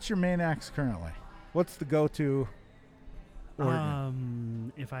 What's your main axe currently? What's the go-to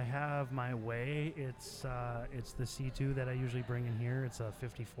organ? If I have my way, it's the C2 that I usually bring in here. It's a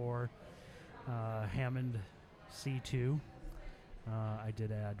 54 Hammond C2. I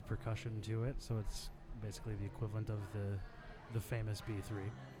did add percussion to it, so it's basically the equivalent of the famous B3.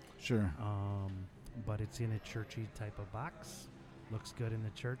 Sure. But it's in a churchy type of box. Looks good in the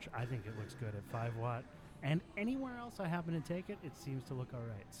church. I think it looks good at 5 watt. And anywhere else I happen to take it, it seems to look all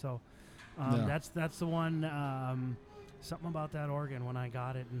right. So that's the one. Something about that organ when I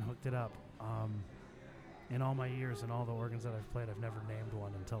got it and hooked it up. In all my years and all the organs that I've played, I've never named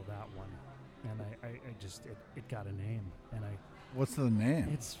one until that one. And I just it got a name. And what's the name?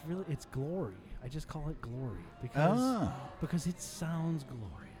 it's Glory. I just call it Glory because it sounds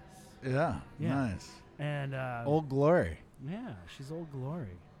glorious. Yeah. Nice. And Old Glory. Yeah, she's Old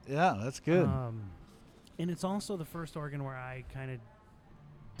Glory. Yeah, that's good. And it's also the first organ where I kind of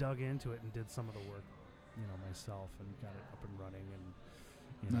dug into it and did some of the work, myself, and got it up and running.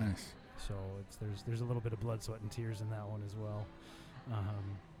 And nice. So there's a little bit of blood, sweat, and tears in that one as well.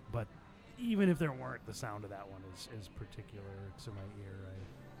 But even if there weren't, the sound of that one is particular to my ear.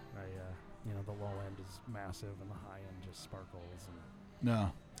 The low end is massive and the high end just sparkles, and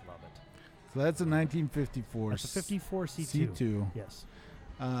No. love it. So that's a 1954. That's a 54 C2. C2. Yes.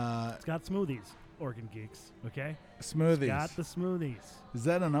 It's got smoothies, organ geeks. Okay. Smoothies. It's got the smoothies. Is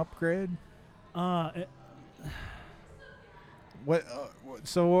that an upgrade? What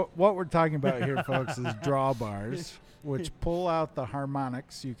we're talking about here, folks, is drawbars, which pull out the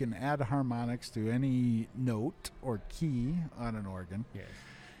harmonics. You can add harmonics to any note or key on an organ. Yes.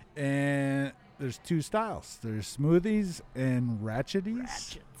 And there's two styles. There's smoothies and ratcheties.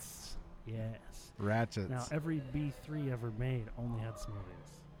 Ratchets. Yes. Ratchets. Now, every B3 ever made only had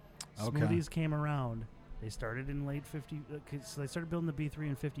smoothies. Okay. Smoothies came around. They started in late 50. So they started building the B3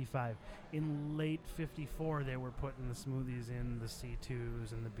 in 55. In late 54, they were putting the smoothies in the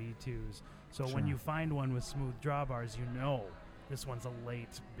C2s and the B2s. So when you find one with smooth drawbars, this one's a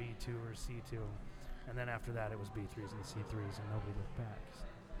late B2 or C2. And then after that, it was B3s and C3s, and nobody looked back.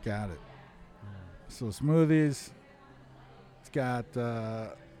 Got it. So smoothies. It's got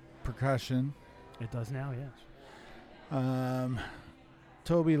percussion. It does now, yes.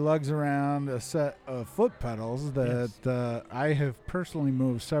 Toby lugs around a set of foot pedals that I have personally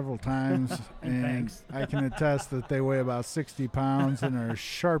moved several times, and Thanks. I can attest that they weigh about 60 pounds and are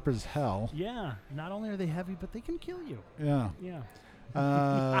sharp as hell. Yeah. Not only are they heavy, but they can kill you. Yeah. Yeah.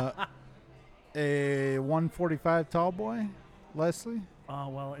 A 145 tall boy, Leslie.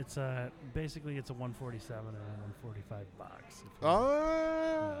 Well, it's basically it's a 147 and a 145 box.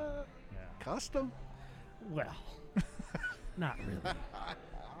 Yeah. Custom. Well, not really.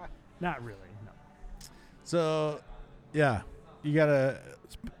 Not really. No. So, yeah, you got a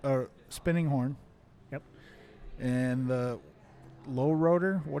spinning horn. Yep. And the low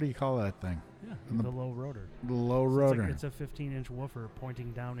rotor. What do you call that thing? Yeah. And The low rotor. The low So rotor. it's a 15-inch woofer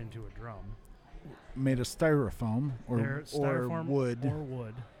pointing down into a drum. Made of styrofoam They're styrofoam wood or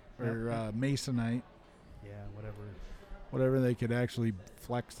wood or masonite. Yeah, whatever whatever they could actually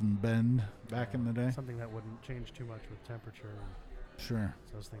flex and bend back in the day. Something that wouldn't change too much with temperature. Sure.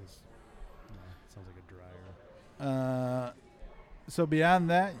 So those things, sounds like a dryer. So beyond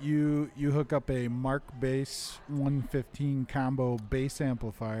that, you hook up a Mark Bass 115 combo bass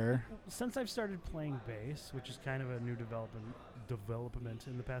amplifier. Since I've started playing bass, which is kind of a new development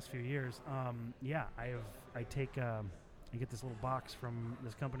in the past few years, I get this little box from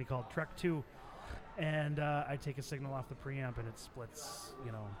this company called Trek 2, and I take a signal off the preamp and it splits.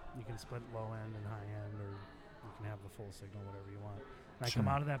 You can split low end and high end, or you can have the full signal, whatever you want. And I come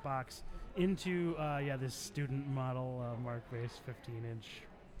out of that box into this student model Mark Bass 15-inch.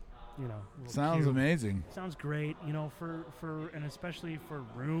 Sounds cube. amazing. Sounds great. For and especially for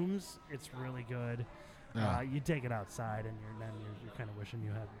rooms, it's really good. Yeah. You take it outside, and you're kind of wishing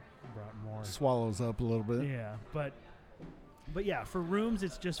you had brought more. Swallows up a little bit. Yeah, but yeah, for rooms,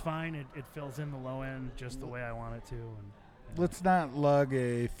 it's just fine. It fills in the low end just the way I want it to. And let's not lug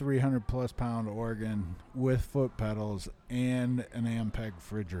a 300 plus pound organ with foot pedals and an Ampeg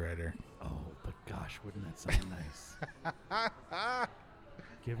refrigerator. Oh, but gosh, wouldn't that sound nice?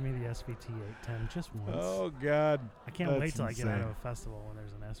 Give me the SVT 810 just once. Oh, God. I can't wait till insane. I get out of a festival when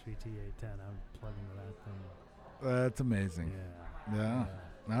there's an SVT 810. I'm plugging to that thing. That's amazing. Yeah.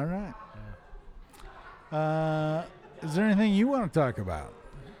 All right. Yeah. Is there anything you want to talk about?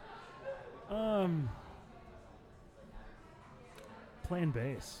 Playing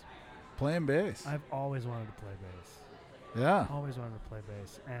bass. Playing bass. I've always wanted to play bass. Yeah. Always wanted to play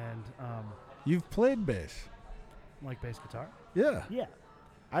bass. And You've played bass. like bass guitar? Yeah. Yeah.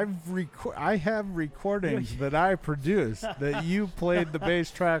 I have recordings that I produced that you played the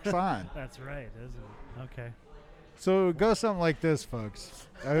bass tracks on. That's right, isn't it? Okay. So it would go something like this, folks.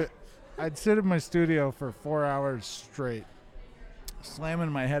 I'd sit in my studio for 4 hours straight,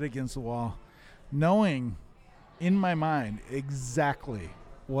 slamming my head against the wall, knowing in my mind exactly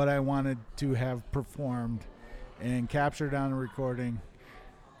what I wanted to have performed and captured on a recording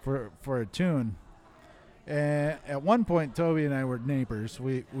for a tune. And at one point, Toby and I were neighbors.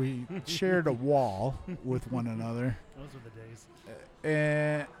 We shared a wall with one another. Those were the days.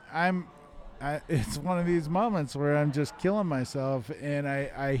 And it's one of these moments where I'm just killing myself, and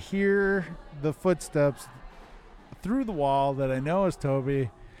I hear the footsteps through the wall that I know is Toby,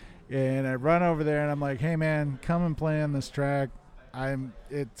 and I run over there and I'm like, "Hey man, come and play on this track.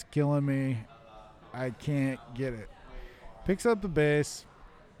 It's killing me. I can't get it." Picks up the bass,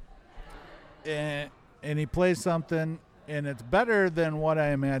 and he plays something, and it's better than what I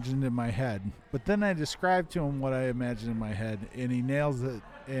imagined in my head. But then I describe to him what I imagined in my head, and he nails it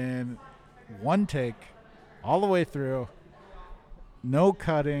in one take, all the way through. No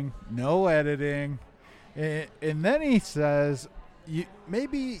cutting, no editing. And then he says,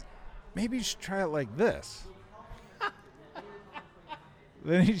 maybe you should try it like this.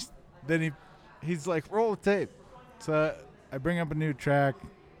 Then he's like, roll the tape. So I bring up a new track,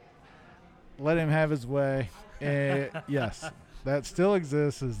 let him have his way. Yes, that still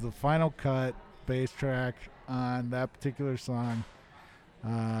exists as the final cut bass track on that particular song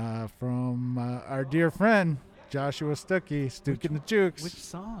from our dear friend Joshua Stuckey, Stuck in the Jukes. Which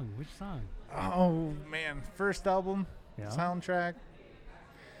song? Oh man, first album, Yeah. soundtrack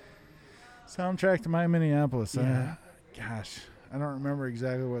to My Minneapolis. Yeah. Gosh, I don't remember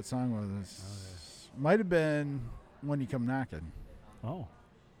exactly what song it was. Might have been When You Come Knocking. Oh.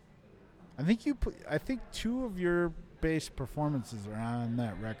 I think two of your bass performances are on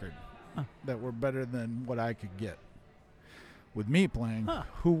that record that were better than what I could get with me playing,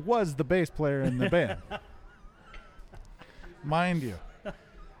 who was the bass player in the band. Mind you,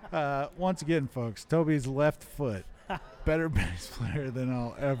 once again, folks, Toby's left foot, better bass player than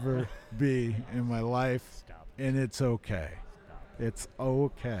I'll ever be in my life. Stop. And it's okay. Stop. It's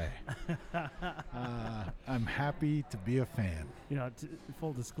okay. I'm happy to be a fan.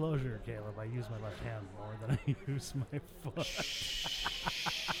 Full disclosure, Caleb, I use my left hand more than I use my foot.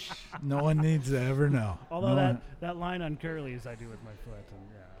 No one needs to ever know. Although that line on Curly's I do with my foot. And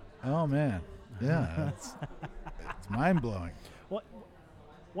yeah. Oh, man. Yeah, it's mind-blowing.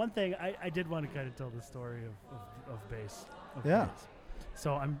 One thing, I did want to kind of tell the story of bass. Yeah. Bass.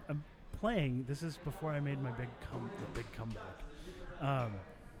 So I'm playing. This is before I made my big comeback. I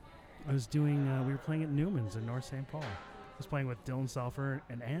was doing. We were playing at Newman's in North St. Paul. I was playing with Dylan Salfer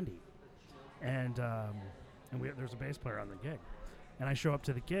and Andy, and there's a bass player on the gig, and I show up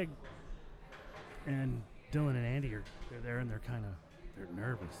to the gig, and Dylan and Andy they're there, and they're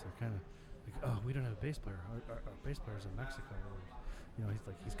nervous. They're kind of like, oh, we don't have a bass player. Our bass player's in Mexico.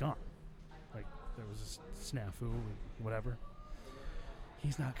 He's gone. Like there was a snafu or whatever.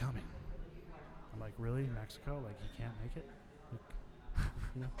 He's not coming. I'm like, really? Mexico? Like, you can't make it? Like,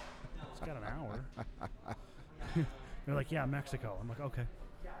 you know, it's got an hour. They're like, yeah, Mexico. I'm like, okay.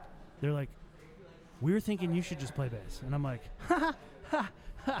 They're like, we were thinking you should just play bass. And I'm like, ha, ha,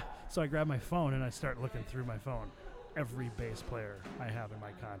 ha. So I grab my phone and I start looking through my phone. Every bass player I have in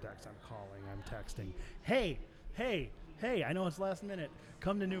my contacts, I'm calling, I'm texting. Hey, I know it's last minute.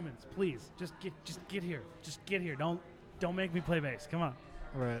 Come to Newman's, please. Just get here. Just get here. Don't make me play bass. Come on.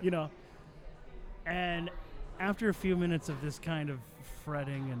 Right. You know. And after a few minutes of this kind of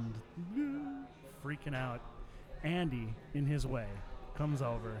fretting and freaking out, Andy, in his way, comes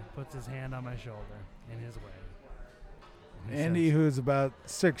over, puts his hand on my shoulder, in his way. And he Andy, says, who's about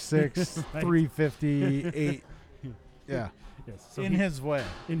 6'6", Right. 358. Yeah. yes, so In his way.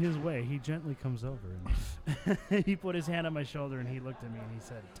 in his way, he gently comes over and he put his hand on my shoulder and he looked at me and he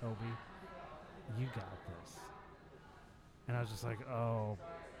said, Toby, you got this. And I was just like, oh,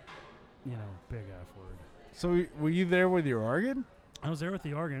 you know, big F word. So were you there with your organ? I was there with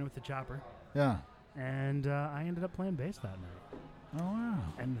the organ, with the chopper, Yeah. and I ended up playing bass that night. Oh, wow.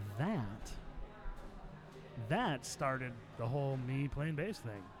 And that started the whole me playing bass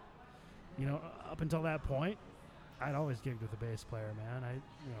thing. You know, up until that point, I'd always gigged with a bass player, man.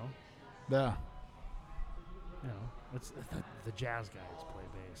 Yeah. It's the jazz guys play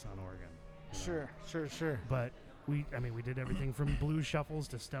bass on organ. you know. Sure. But we did everything from blues shuffles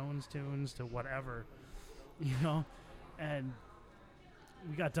to Stones tunes to whatever, you know. And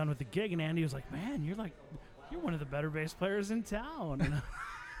we got done with the gig, and Andy was like, "Man, you're one of the better bass players in town." And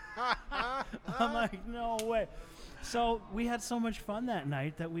I'm like, "No way." So we had so much fun that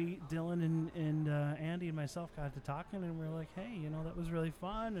night that Dylan and Andy and myself got to talking, and we were like, "Hey, you know, that was really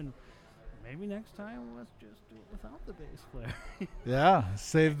fun, and maybe next time let's just do it without the bass player." Yeah.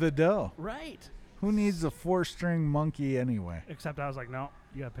 Save the dough. Right. Who needs a 4-string monkey anyway? Except I was like, "No,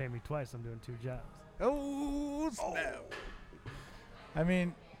 you gotta pay me twice. I'm doing 2 jobs." Oh, snap. I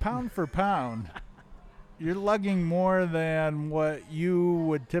mean, pound for pound, you're lugging more than what you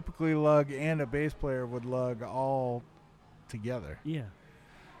would typically lug and a bass player would lug all together. Yeah.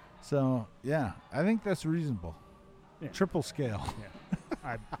 So, yeah, I think that's reasonable. Yeah. Triple scale.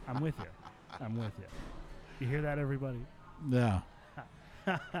 Yeah. I'm with you. I'm with you. You hear that, everybody? Yeah.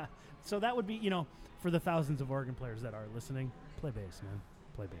 So that would be, you know, for the thousands of organ players that are listening, play bass, man.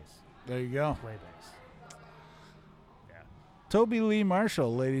 Play bass. There you go. Play bass. Yeah. Toby Lee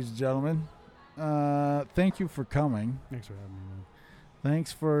Marshall, ladies and gentlemen. Thank you for coming. Thanks for having me, man.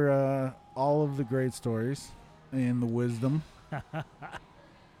 Thanks for all of the great stories and the wisdom.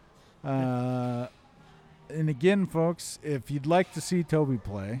 And again, folks, if you'd like to see Toby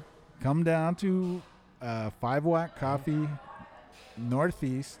play, come down to 5 Watt Coffee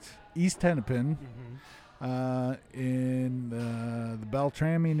Northeast, East Hennepin, in the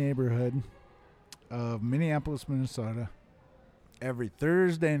Beltrami neighborhood of Minneapolis, Minnesota, every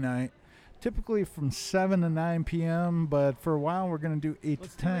Thursday night, typically from 7 to 9 p.m., but for a while we're going to do 8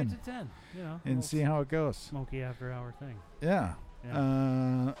 Let's to 10 do 8 to 10, you know. and see how it goes. Smoky after hour thing. Yeah.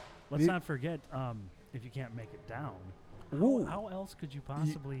 Yeah. Let's the- not forget, if you can't make it down, Ooh. how else could you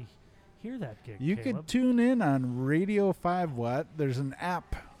possibly hear that gig, You Caleb? could tune in on Radio 5 Watt. There's an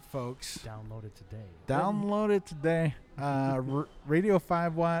app, folks. Download it today. Download it today. Radio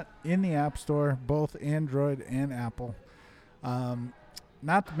 5 Watt in the App Store, both Android and Apple.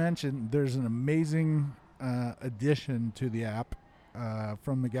 Not to mention, there's an amazing addition to the app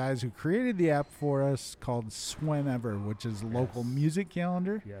from the guys who created the app for us called Swenever, which is a local Yes. music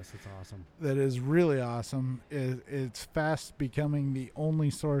calendar. Yes, it's awesome. That is really awesome. It's fast becoming the only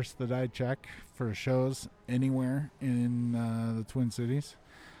source that I check for shows anywhere in the Twin Cities.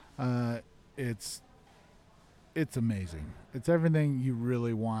 It's amazing. It's everything you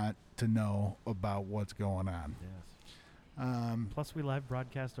really want to know about what's going on. Yes. Plus, we live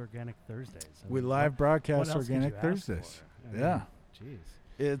broadcast Organic Thursdays. I We mean, live what broadcast else could Organic you ask Thursdays. for? I Yeah. mean, jeez.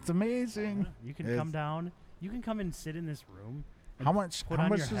 It's amazing. You can It's- come down. You can come and sit in this room. And How much? Put How on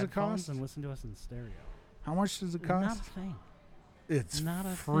much your does it headphones cost? and listen to us in stereo. How much does it Not a cost? thing. It's not a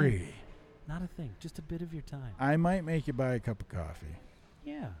free. thing. Not a thing. Just a bit of your time. I might make you buy a cup of coffee.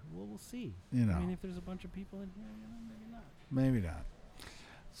 Yeah. Well, we'll see. You know, I mean, if there's a bunch of people in here, you know, maybe not. maybe not.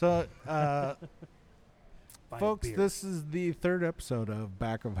 So, Buy a folks, beer. this is the 3rd episode of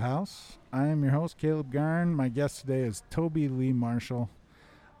Back of House. I am your host, Caleb Garn. My guest today is Toby Lee Marshall.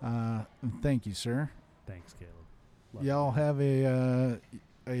 And thank you, sir. Thanks, Caleb. Love Y'all have a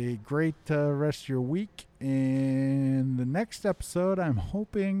great rest of your week. And the next episode, I'm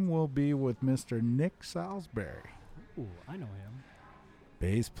hoping, will be with Mr. Nick Salisbury, Ooh, I know him.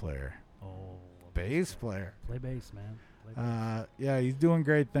 bass player. Oh. Bass player. Play bass, man. Play bass. Yeah, he's doing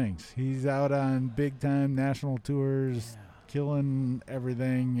great things. He's out on big time national tours, killing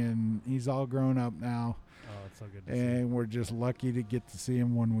everything, and he's all grown up now. Oh, it's so good to see. And we're just lucky to get to see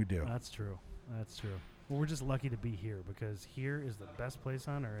him when we do. That's true. That's true. Well, we're just lucky to be here because here is the best place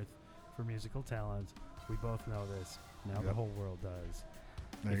on earth for musical talent. We both know this. Now the whole world does.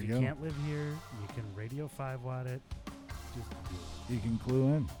 There if you you go. can't live here, you can Radio 5 Watt it. Just do it. You can clue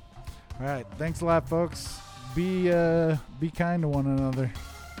in. All right. Thanks a lot, folks. Be kind to one another.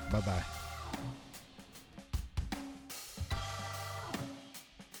 Bye-bye.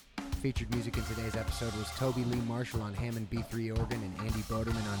 Featured music in today's episode was Toby Lee Marshall on Hammond B3 organ and Andy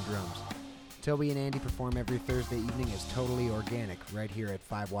Boderman on drums. Toby and Andy perform every Thursday evening as Totally Organic right here at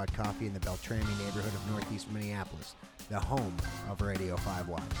 5 Watt Coffee in the Beltrami neighborhood of Northeast Minneapolis, the home of Radio 5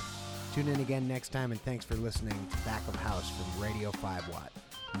 Watt. Tune in again next time, and thanks for listening to Back of House from Radio 5 Watt.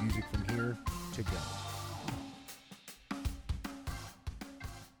 Music from here to go.